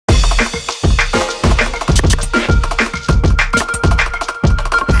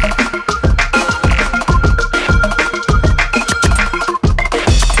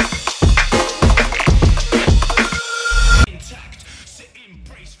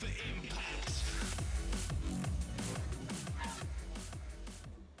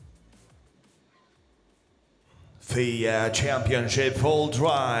The championship full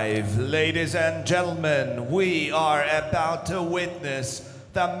drive. Ladies and gentlemen, we are about to witness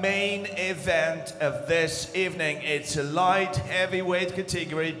the main event of this evening. It's a light heavyweight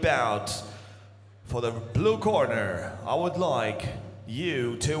category bout. For the blue corner, I would like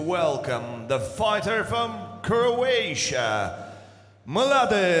you to welcome the fighter from Croatia,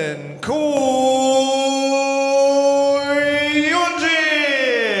 Mladen Kujundzic.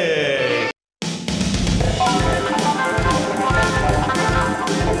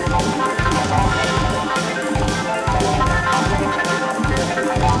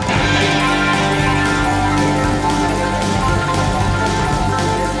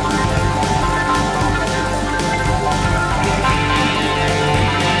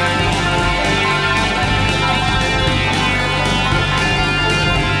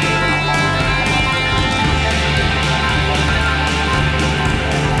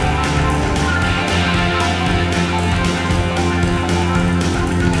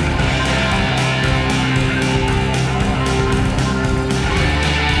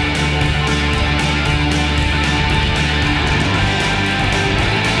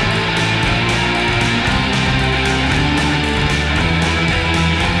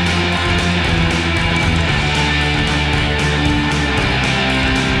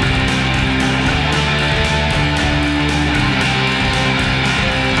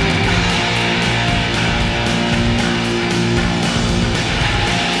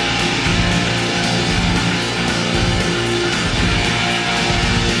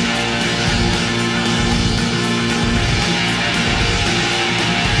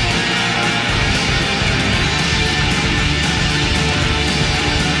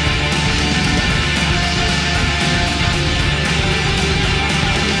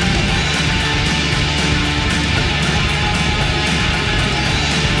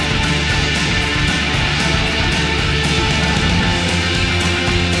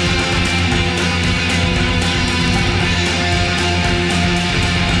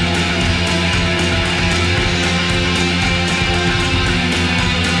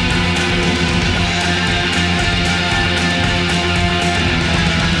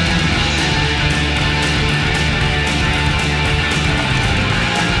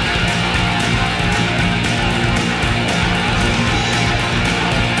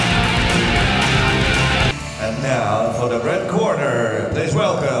 Please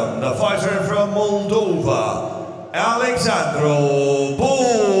welcome the fighter from Moldova, Alexandru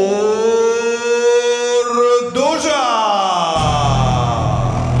Burduja.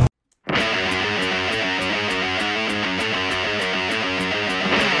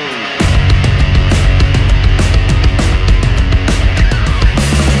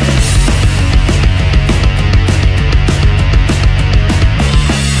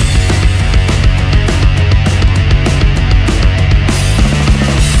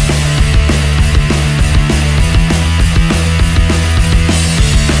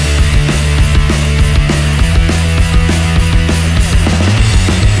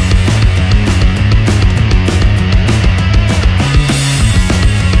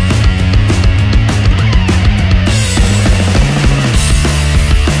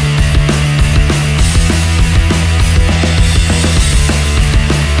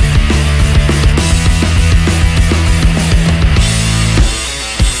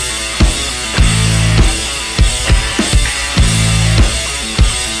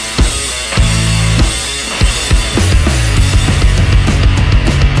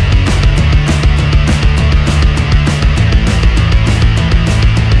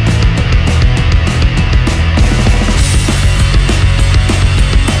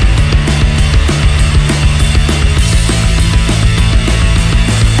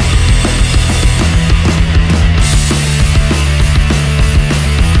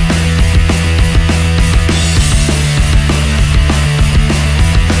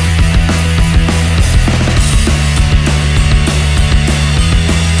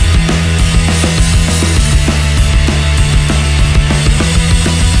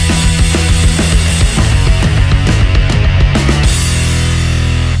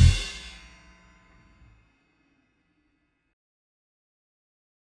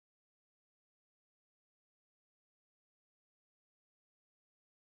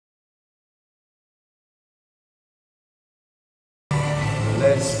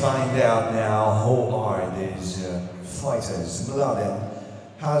 Let's find out now who are these fighters. Mladen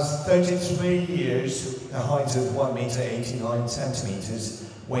has 33 years, a height of 1 meter 89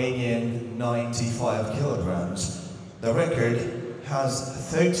 centimeters, weighing in 95 kilograms. The record has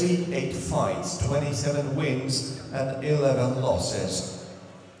 38 fights, 27 wins and 11 losses.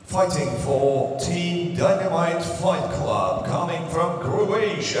 Fighting for Team Dynamite Fight Club, coming from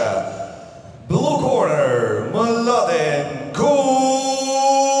Croatia. Blue corner, Mladen Kujundzic.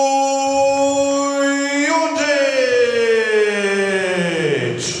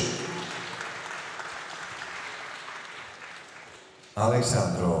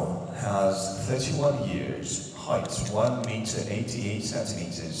 Alexandru has 31 years, height 1 meter 88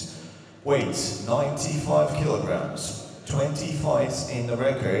 centimeters, weight 95 kilograms, 20 fights in the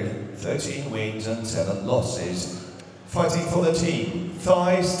record, 13 wins and 7 losses. Fighting for the team,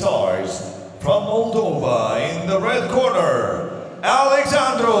 Thai Stars, from Moldova, in the red corner,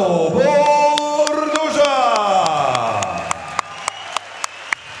 Alexandru Burduja.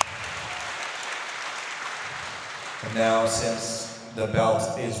 And now, since the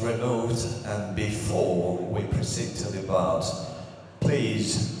belt is removed and before we proceed to the bout,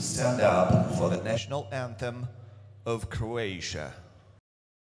 please stand up for the national anthem of Croatia.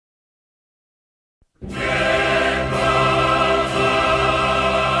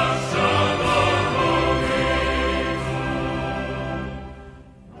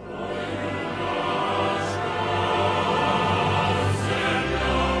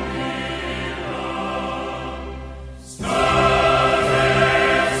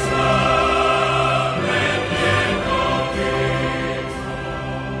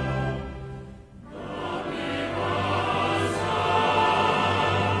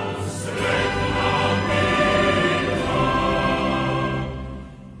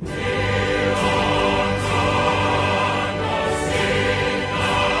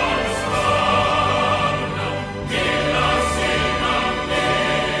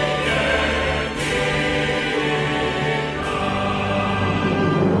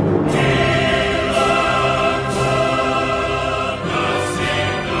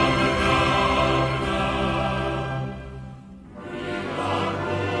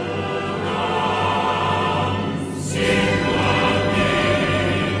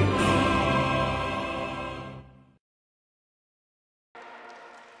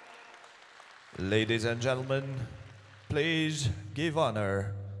 Ladies and gentlemen, please give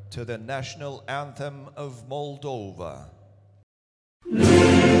honor to the national anthem of Moldova.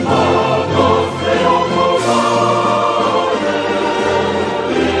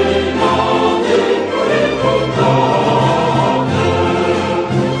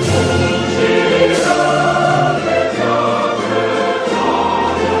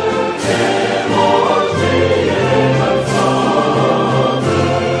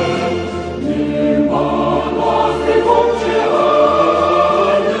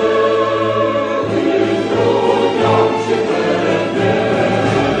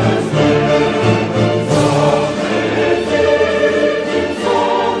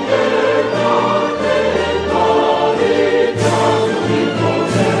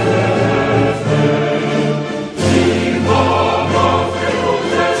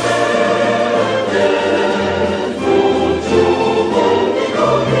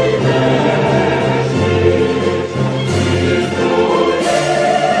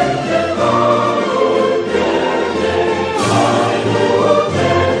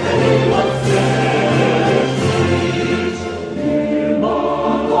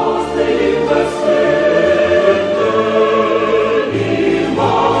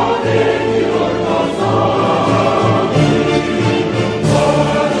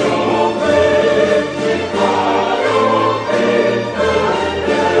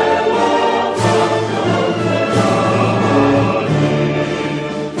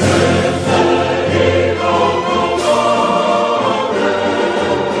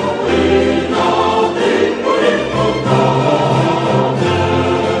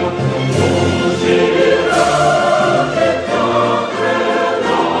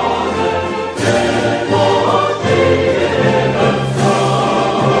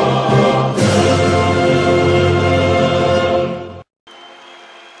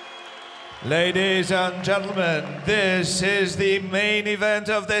 Ladies and gentlemen, this is the main event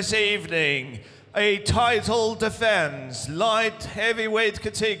of this evening. A title defense, light heavyweight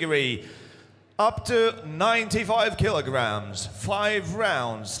category, up to 95 kilograms, 5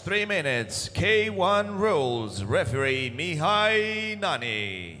 rounds, 3 minutes, K1 rules, referee Mihai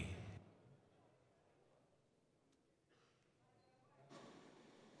Nani.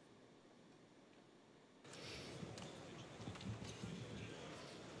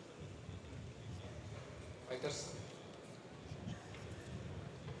 Fighters.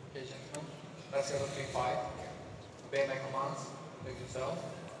 Okay, gentlemen, let's get a fight. Obey my commands, make yourself,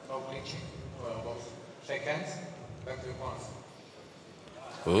 no clinching, both shake hands, back to your corners.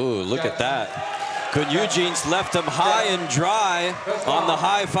 Ooh, look at that. Kujundzic left him high and dry on the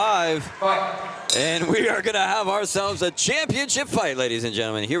high five. And we are going to have ourselves a championship fight, ladies and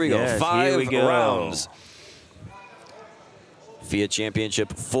gentlemen. Here we go. Yes, 5 rounds. FIA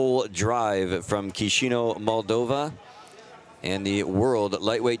Championship full drive from Chisinau, Moldova. And the World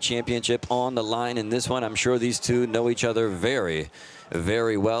Lightweight Championship on the line in this one. I'm sure these two know each other very,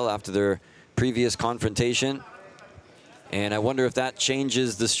 very well after their previous confrontation. And I wonder if that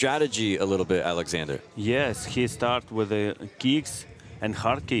changes the strategy a little bit, Alexander. Yes, he starts with the kicks and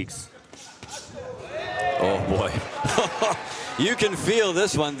hard kicks. Oh boy. You can feel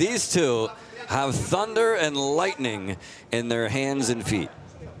this one. These two have thunder and lightning in their hands and feet.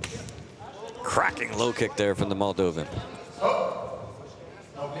 Cracking low kick there from the Moldovan.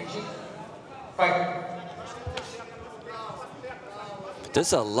 This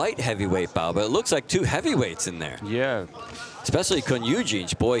is a light heavyweight bout, but it looks like 2 heavyweights in there. Yeah. Especially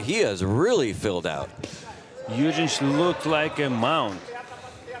Kujundzic. Boy, he has really filled out. Kujundzic looks like a mount.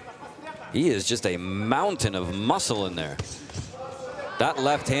 He is just a mountain of muscle in there. That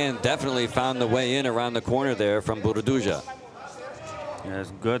left hand definitely found the way in around the corner there from Burduja. Yes,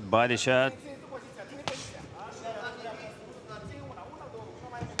 good body shot.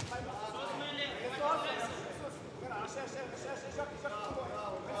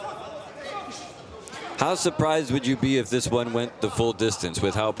 How surprised would you be if this one went the full distance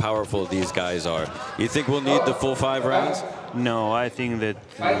with how powerful these guys are? You think we'll need the full 5 rounds? No, I think that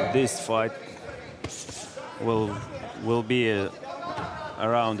this fight will be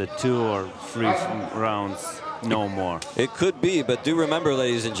around the 2 or 3 rounds, no more. It could be, but do remember,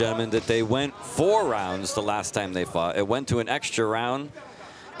 ladies and gentlemen, that they went 4 rounds the last time they fought. It went to an extra round.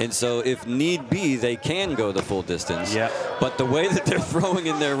 And so if need be, they can go the full distance. Yeah. But the way that they're throwing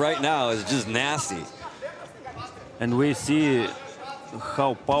in there right now is just nasty. And we see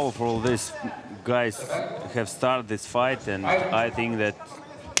how powerful these guys have started this fight, and I think that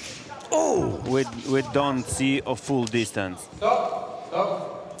we don't see a full distance.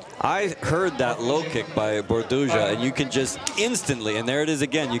 I heard that low kick by Burduja, and you can just instantly, and there it is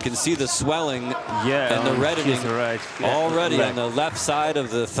again, you can see the swelling and the reddening already on the left side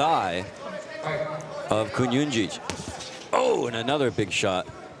of the thigh of Kujundzic. Oh, and another big shot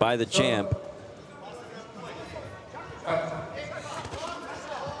by the champ.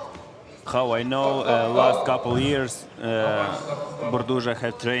 How I know, last couple years, Burduja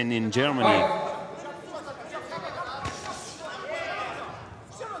have trained in Germany.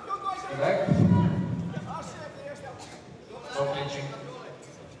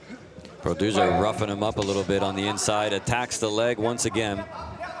 Burduja roughing him up a little bit on the inside, attacks the leg once again.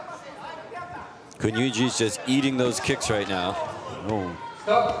 Kujundzic just eating those kicks right now. Oh.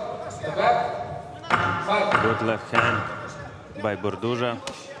 Good left hand by Burduja.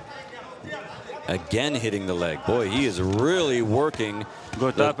 Again hitting the leg. Boy, he is really working.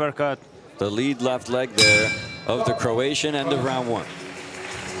 Good uppercut. The lead left leg there of the Croatian end of round 1.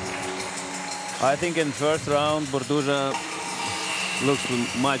 I think in first round, Burduja looks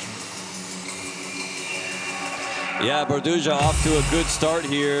much. Yeah, Burduja off to a good start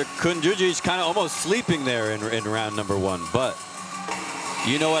here. Kujundzic kind of almost sleeping there in round number 1. But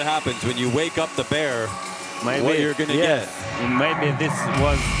you know what happens when you wake up the bear, what you're going to get. Maybe this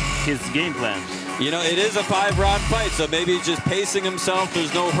was his game plan. You know, it is a 5-round fight, so maybe he's just pacing himself.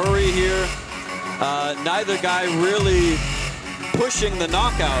 There's no hurry here. Neither guy really pushing the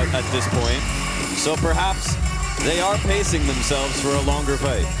knockout at this point. So perhaps they are pacing themselves for a longer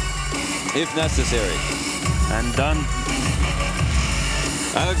fight, if necessary. And done.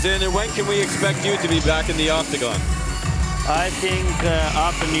 Alexander, when can we expect you to be back in the octagon? I think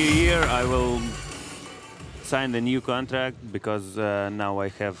after New Year I will sign the new contract, because now I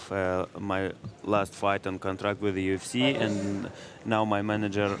have my last fight on contract with the UFC, and now my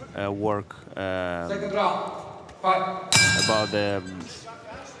manager work about the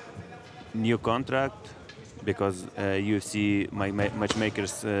new contract, because UFC, my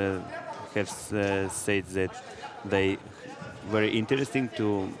matchmakers have said that they very interesting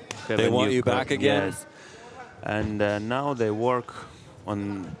to have they want you back again. Yes. And now they work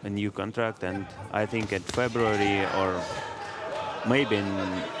on a new contract, and I think at February or maybe in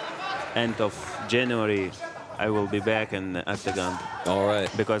end of January I will be back in the octagon. All right.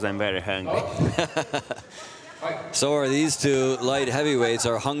 Because I'm very hungry. So are these two light heavyweights,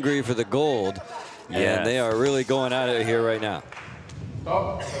 are hungry for the gold. Yes. And they are really going at it here right now.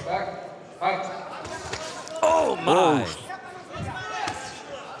 Oh my!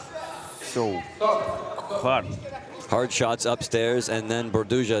 So hard. Hard shots upstairs, and then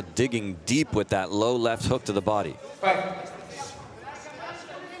Burduja digging deep with that low left hook to the body.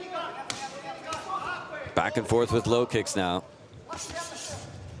 Back and forth with low kicks now.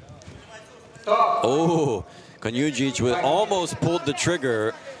 Oh, Kujundzic almost pulled the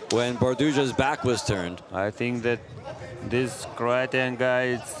trigger when Burduja's back was turned. I think that these Croatian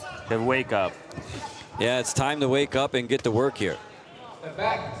guys have wake up. Yeah, it's time to wake up and get to work here. Step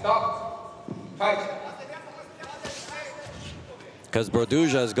back, stop, fight. Because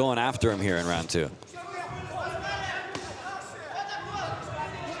Burduja is going after him here in round 2.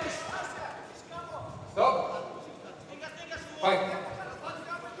 Stop, fight.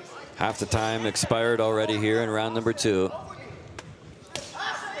 Half the time expired already here in round number 2.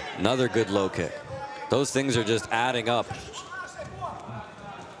 Another good low kick. Those things are just adding up.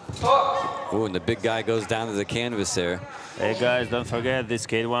 Ooh, and the big guy goes down to the canvas there. Hey guys, don't forget this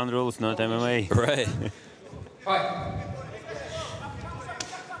K1 rules, not MMA. Right. Fight.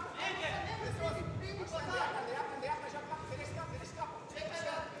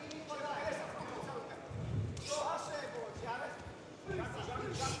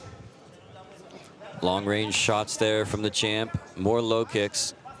 Long range shots there from the champ. More low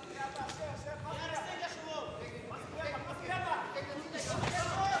kicks.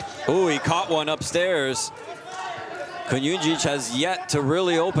 Ooh, he caught one upstairs. Kujundzic has yet to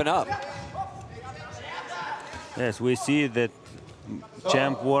really open up. Yes, we see that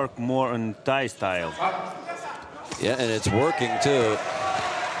champ work more on Thai style. Yeah, and it's working too.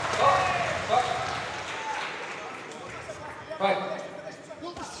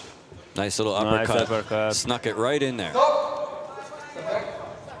 Nice little uppercut. Nice uppercut. Snuck it right in there. No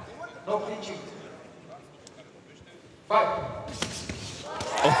pinching. Fight.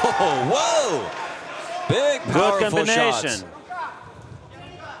 Oh, whoa! Big, powerful Good combination. shots.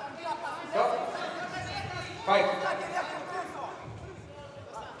 Fight.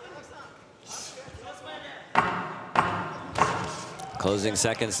 Closing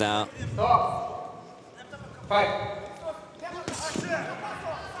seconds now. Stop. Fight.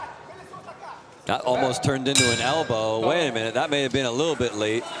 That almost turned into an elbow. Wait a minute, that may have been a little bit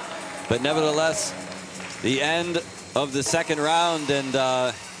late. But nevertheless, the end of the second round,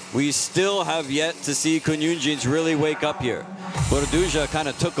 and we still have yet to see Kujundzic really wake up here. Burduja kind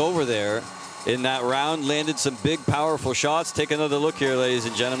of took over there in that round, landed some big, powerful shots. Take another look here, ladies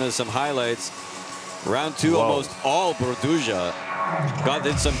and gentlemen, some highlights. Round 2, Whoa. almost all Burduja.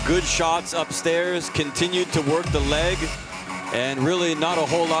 Did some good shots upstairs, continued to work the leg, and really not a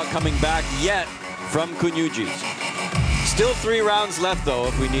whole lot coming back yet from Kujundzic. Still 3 rounds left, though,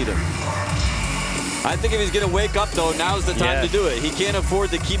 if we need him. I think if he's going to wake up, though, now's the time to do it. He can't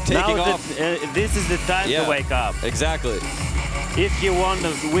afford to keep taking off. This is the time to wake up. Exactly. If you want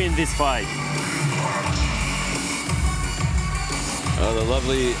to win this fight. Oh, the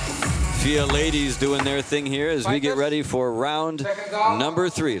lovely FIA ladies doing their thing here as we get ready for round number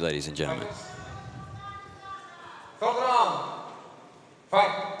 3, ladies and gentlemen. Third round.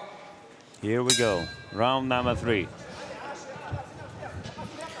 Fight. Here we go. Round number 3.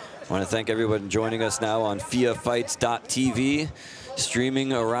 I want to thank everyone joining us now on FIAfights.tv,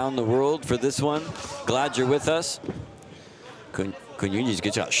 streaming around the world for this one. Glad you're with us. Kujundzic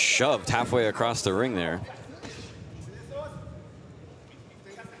gets shoved halfway across the ring there.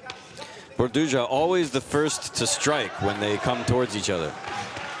 Burduja always the first to strike when they come towards each other.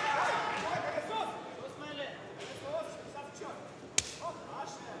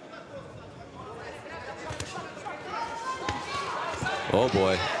 Oh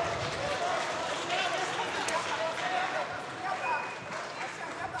boy.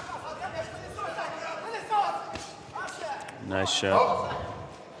 Nice shot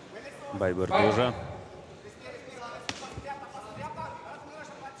by Burduja.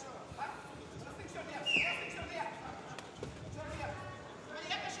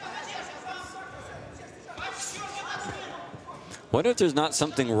 Wonder if there's not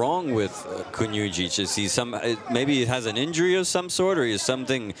something wrong with Kujundzic. Is he maybe he has an injury of some sort, or is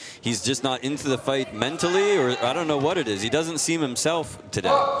something he's just not into the fight mentally, or I don't know what it is. He doesn't seem himself today.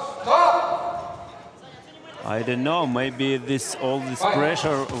 I don't know. Maybe all this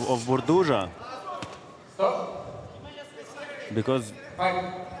pressure of Burduja. Because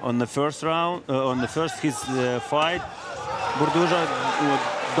on the first round, his fight, Burduja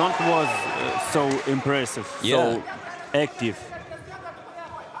was so impressive, so active.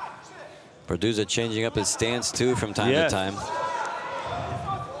 Burduja changing up his stance too from time to time.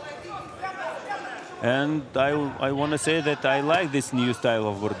 And I want to say that I like this new style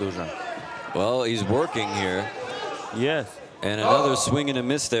of Burduja. Well, he's working here. Yes. And another swing and a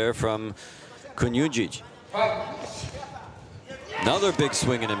miss there from Kujundzic. Another big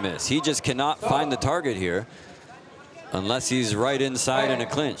swing and a miss. He just cannot find the target here unless he's right inside in a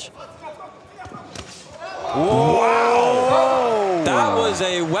clinch. Wow! That was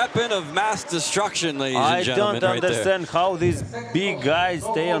a weapon of mass destruction, ladies and gentlemen. I don't understand how these big guys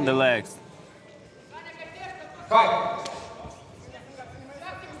stay on the legs.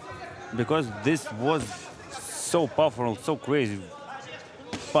 Because this was so powerful, so crazy.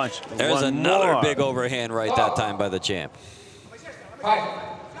 Punch. There's another big overhand right that time by the champ.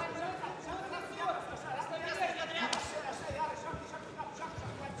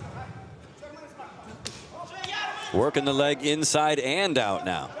 Working the leg inside and out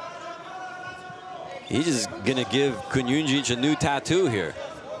now. He's just gonna give Kujundzic a new tattoo here.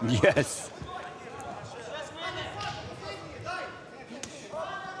 Yes.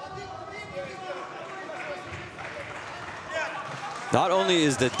 Not only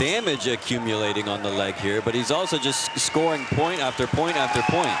is the damage accumulating on the leg here, but he's also just scoring point after point after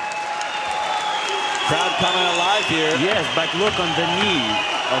point. Crowd coming alive here. Yes, but look on the knee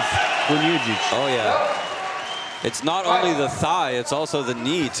of Kujundzic. Oh, yeah. It's not only the thigh, it's also the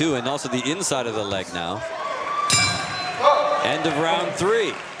knee, too, and also the inside of the leg now. End of round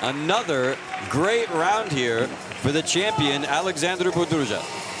 3. Another great round here for the champion, Alexandru Burduja.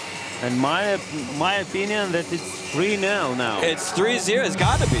 And my opinion that it's 3-0 now. It's 3-0. It's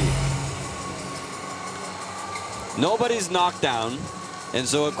got to be. Nobody's knocked down. And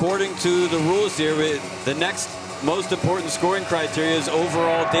so according to the rules here, the next most important scoring criteria is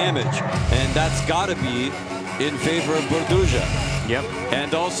overall damage. And that's got to be in favor of Burduja. Yep.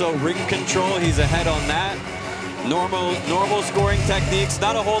 And also ring control, he's ahead on that. Normal scoring techniques,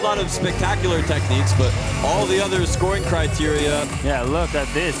 not a whole lot of spectacular techniques, but all the other scoring criteria. Yeah, look at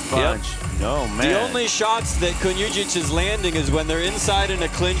this punch. Yep. No, man. The only shots that Kujundzic is landing is when they're inside in a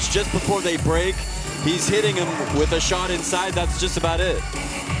clinch just before they break. He's hitting him with a shot inside. That's just about it.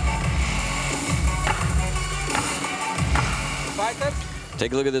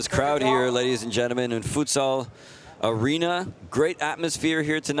 Take a look at this crowd here, ladies and gentlemen, in futsal arena. Great atmosphere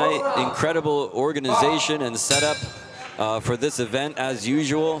here tonight. Incredible organization and setup for this event as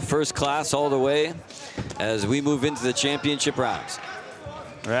usual. First class all the way as we move into the championship rounds.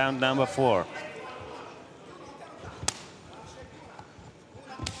 Round number 4.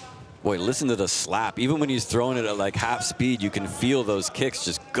 Boy, listen to the slap. Even when he's throwing it at like half speed, you can feel those kicks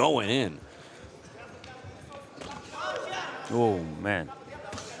just going in. Oh, man.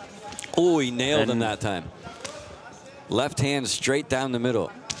 Oh, he nailed him that time. Left hand straight down the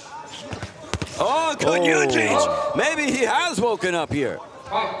middle. Oh, Kujundzic! Maybe he has woken up here.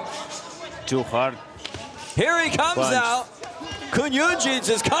 Too hard. Here he comes now. Kujundzic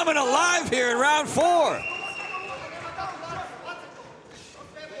is coming alive here in round 4.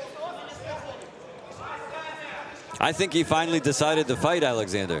 I think he finally decided to fight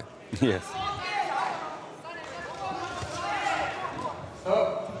Alexander. Yes.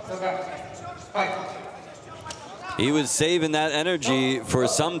 He was saving that energy for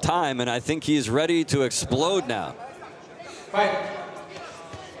some time, and I think he's ready to explode now.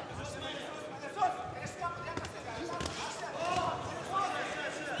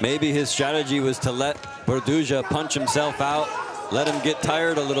 Maybe his strategy was to let Burduja punch himself out, let him get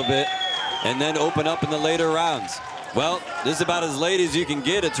tired a little bit, and then open up in the later rounds. Well, this is about as late as you can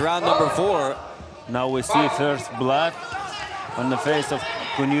get. It's round number 4. Now we see first blood on the face of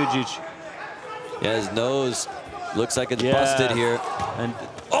Kujundzic. Yeah, his nose looks like it's busted here. And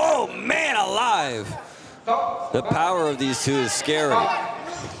oh, man, alive! The power of these two is scary.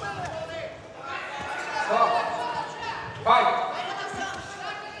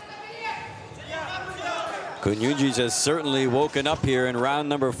 Kujundzic has certainly woken up here in round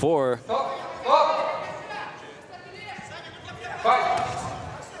number 4.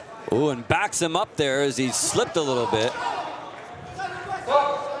 Oh, and backs him up there as he slipped a little bit.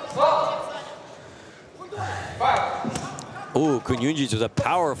 Oh, Kujundzic was a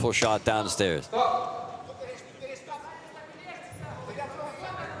powerful shot downstairs.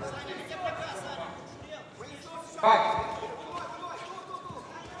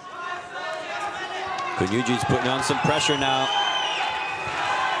 Kujundžić putting on some pressure now.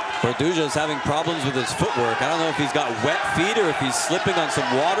 Burduja is having problems with his footwork. I don't know if he's got wet feet or if he's slipping on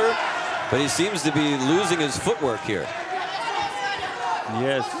some water, but he seems to be losing his footwork here.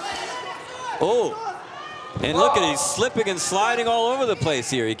 Yes. Oh, and look at, he's slipping and sliding all over the place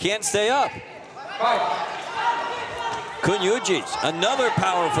here. He can't stay up. Kujundžić, another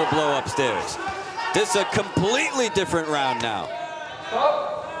powerful blow upstairs. This is a completely different round now.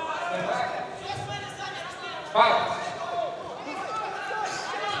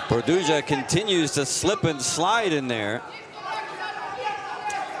 Burduja continues to slip and slide in there.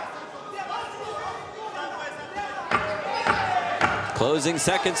 Closing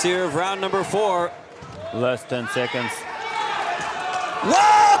seconds here of round number 4. Last 10 seconds.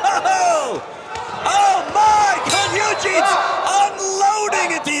 Whoa! Oh my! Kujundzic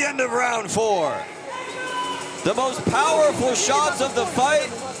unloading at the end of round 4. The most powerful shots of the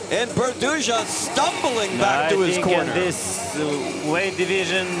fight, and Burduja stumbling back to his corner. In this weight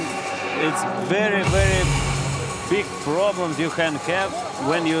division, it's very, very big problems you can have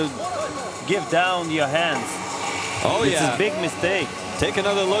when you give down your hands. Oh, it's a big mistake. Take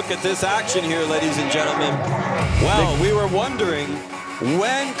another look at this action here, ladies and gentlemen. Well, we were wondering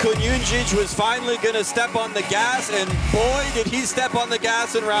when Kujundzic was finally going to step on the gas, and boy, did he step on the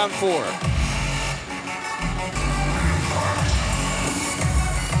gas in round 4.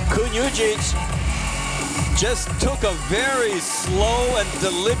 Kujundzic just took a very slow and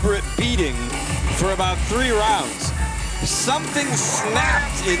deliberate beating for about 3 rounds. Something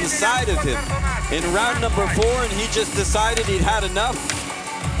snapped inside of him in round number 4, and he just decided he'd had enough,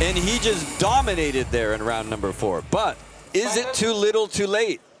 and he just dominated there in round number 4. But is it too little too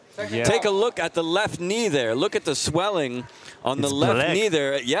late? Yeah. Take a look at the left knee there. Look at the swelling on the left knee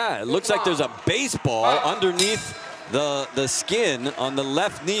there. Yeah, it looks like there's a baseball underneath the skin on the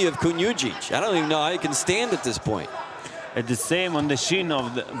left knee of Kujundzic. I don't even know how he can stand at this point. It's the same on the shin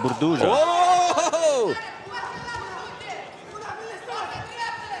of the Burduja. Whoa!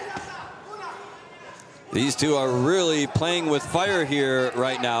 These two are really playing with fire here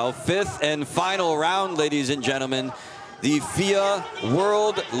right now. 5th and final round, ladies and gentlemen. The FIA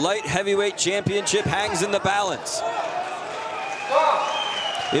World Light Heavyweight Championship hangs in the balance.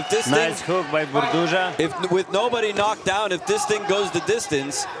 If this nice hook by Burduja. With nobody knocked down, if this thing goes the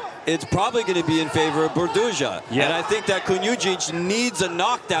distance, it's probably going to be in favor of Burduja. Yeah. And I think that Kujundzic needs a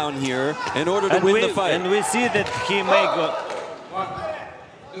knockdown here in order to win the fight. And we see that he may go.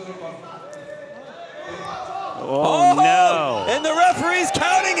 Oh, no. And the referee's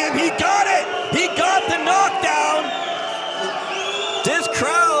counting him. He got it. He got the knockdown. This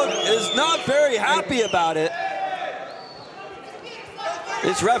crowd is not very happy about it.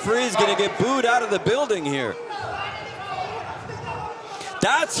 This referee's going to get booed out of the building here.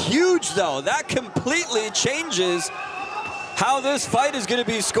 That's huge, though. That completely changes how this fight is going to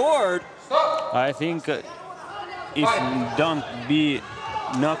be scored. I think if don't be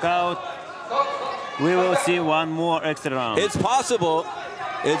knockout, we will see one more extra round. It's possible.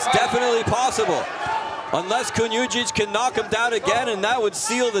 It's definitely possible. Unless Kujundzic can knock him down again, and that would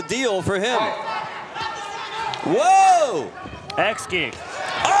seal the deal for him. Whoa! X kick.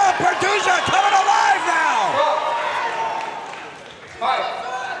 Oh, Burduja coming alive now!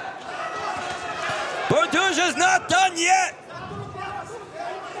 Burduja's not done yet!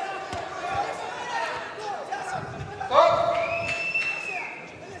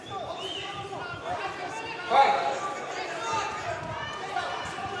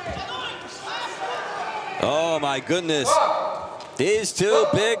 Oh my goodness. These two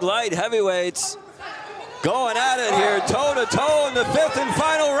big light heavyweights going at it here, toe to toe in the 5th and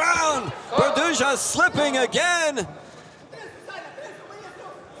final round. Burduja slipping again.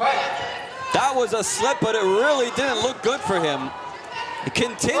 That was a slip, but it really didn't look good for him. He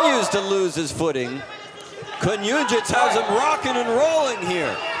continues to lose his footing. Kujundzic has him rocking and rolling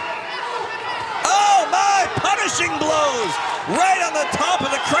here. Oh my, punishing blows right on the top of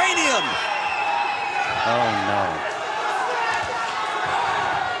the cranium. Oh no.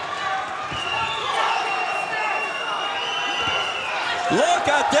 Look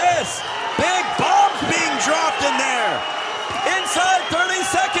at this! Big bombs being dropped in there! Inside 30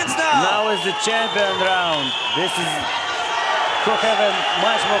 seconds now! Now is the champion round. This is who have a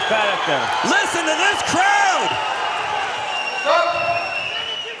much more character. Listen to this crowd!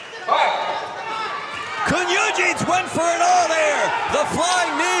 Kujundzic went for it all there! The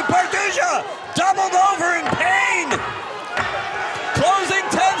flying knee, Burduja doubled over in pain! Closing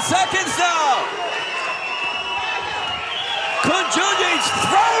 10 seconds now! Kujundzic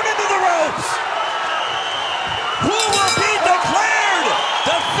thrown into the ropes! Who will be declared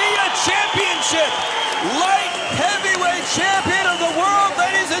the FIA Championship Light Heavyweight Champion of the world,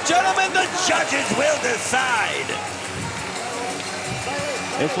 ladies and gentlemen? The judges will decide.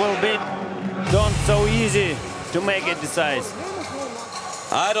 It will be not so easy to make it decisive.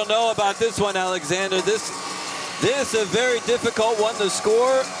 I don't know about this one, Alexander. This is a very difficult one to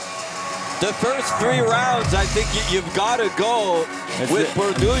score. The first 3 rounds, I think you've got to go with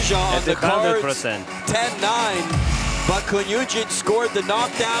Burduja on the cards, 10-9. But Kujundzic scored the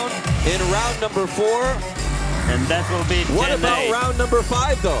knockdown in round number 4. And that will be 10-8. What about round number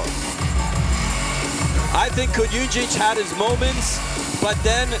 5, though? I think Kujundzic had his moments, but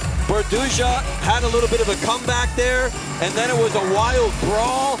then Burduja had a little bit of a comeback there, and then it was a wild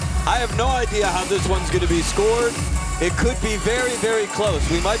brawl. I have no idea how this one's going to be scored. It could be very, very close.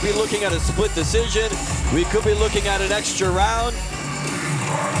 We might be looking at a split decision. We could be looking at an extra round.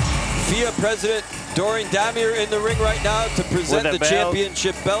 FIA President Dorian Damir in the ring right now to present the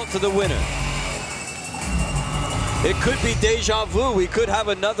championship belt to the winner. It could be deja vu. We could have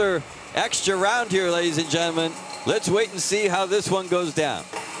another extra round here, ladies and gentlemen. Let's wait and see how this one goes down.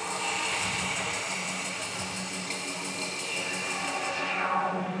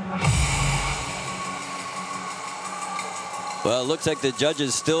 Well, it looks like the judge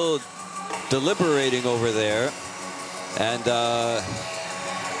is still deliberating over there. And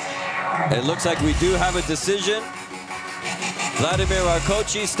it looks like we do have a decision. Vladimir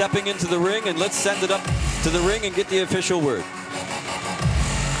Arkochi stepping into the ring, and let's send it up to the ring and get the official word.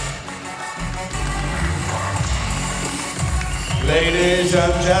 Ladies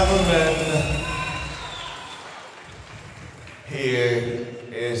and gentlemen, here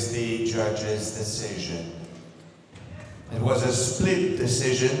is the judge's decision. It was a split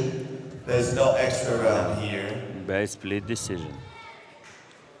decision. There's no extra round here. By split decision.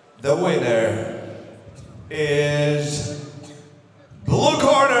 The winner is blue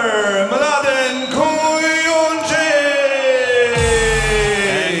corner, Mladen Kujundzic.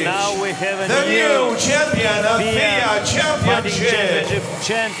 And now we have the new champion of FIA Championship,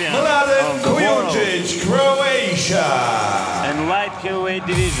 Mladen Kujundzic, Croatia. And light heavyweight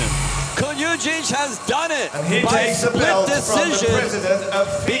division. Kujundzic has done it and he by takes the belt decision from the president of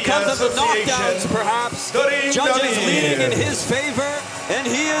FIA because of the knockdowns, perhaps. Judges leaning in his favor, and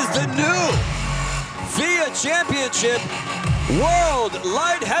he is the new FIA Championship World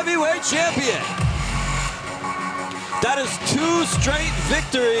Light Heavyweight Champion. That is 2 straight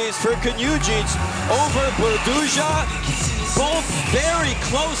victories for Kujundzic over Burduja. Both very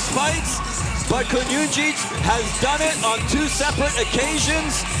close fights, but Kujundzic has done it on 2 separate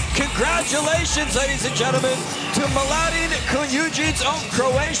occasions. Congratulations, ladies and gentlemen, to Mladen Kujundzic of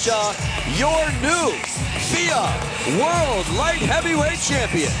Croatia, your new FIA World Light Heavyweight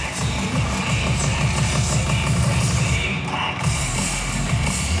Champion.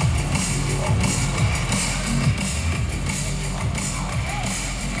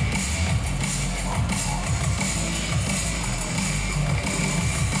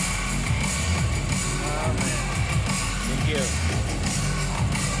 Thank you.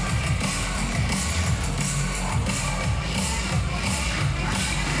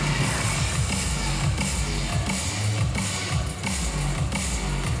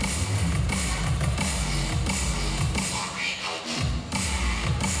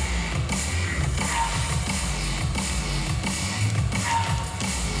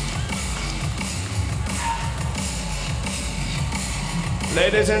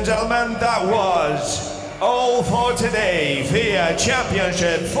 Ladies and gentlemen, that was all for today. FIA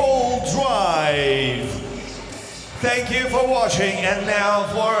Championship Full Drive. Thank you for watching, and now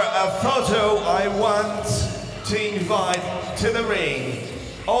for a photo I want to invite to the ring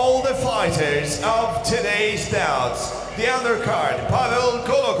all the fighters of today's bouts. The undercard, Pavel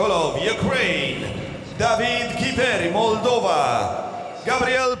Kolokolov, Ukraine, David Kiperi, Moldova,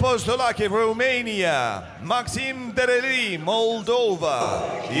 Gabriel Postolachev, Romania, Maxim Dereli, Moldova,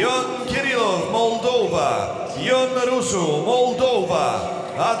 Ion Kirillov, Moldova, Ion Rusu, Moldova,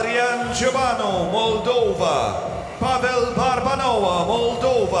 Adrian Ciobanu, Moldova, Pavel Barbanova,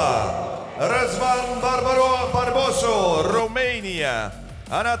 Moldova, Razvan Barboso, Romania,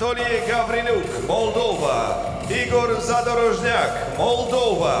 Anatoly Gavriluk, Moldova, Igor Zadorozhniak,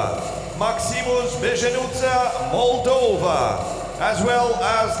 Moldova, Maximus Bejenuca, Moldova, as well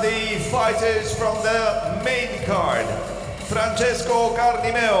as the fighters from the main card. Francesco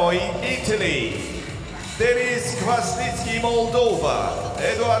Carnimeo, Italy. Denis Kvasnitsky, Moldova.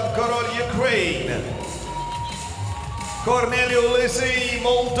 Eduard Korol, Ukraine. Cornelio Lisei,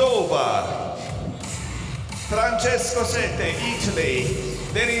 Moldova. Francesco Sette, Italy.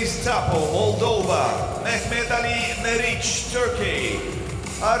 Denis Tapo, Moldova. Mehmet Ali Meric, Turkey.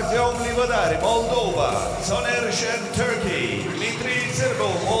 Artyom Livadari, Moldova. Soner Shen, Turkey. Dmitry Serbo,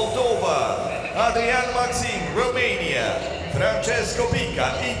 Moldova. Adrian Maxim, Romania. Francesco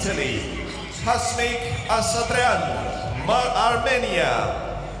Pica, Italy. Hasmik Asadrian,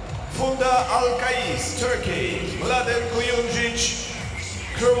 Armenia. Funda Alkais, Turkey. Mladen Kujundzic,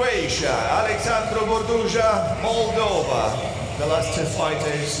 Croatia. Alexandru Burduja, Moldova. The last 2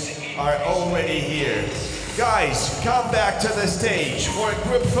 fighters are already here. Guys, come back to the stage for a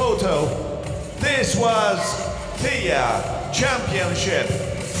group photo. This was FIA Championship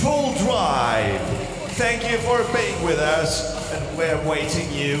Full Drive. Thank you for being with us, and we're waiting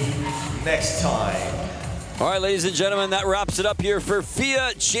you next time. All right, ladies and gentlemen, that wraps it up here for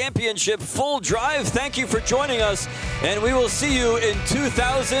FIA Championship Full Drive. Thank you for joining us, and we will see you in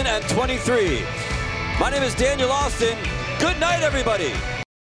 2023. My name is Daniel Austin. Good night, everybody.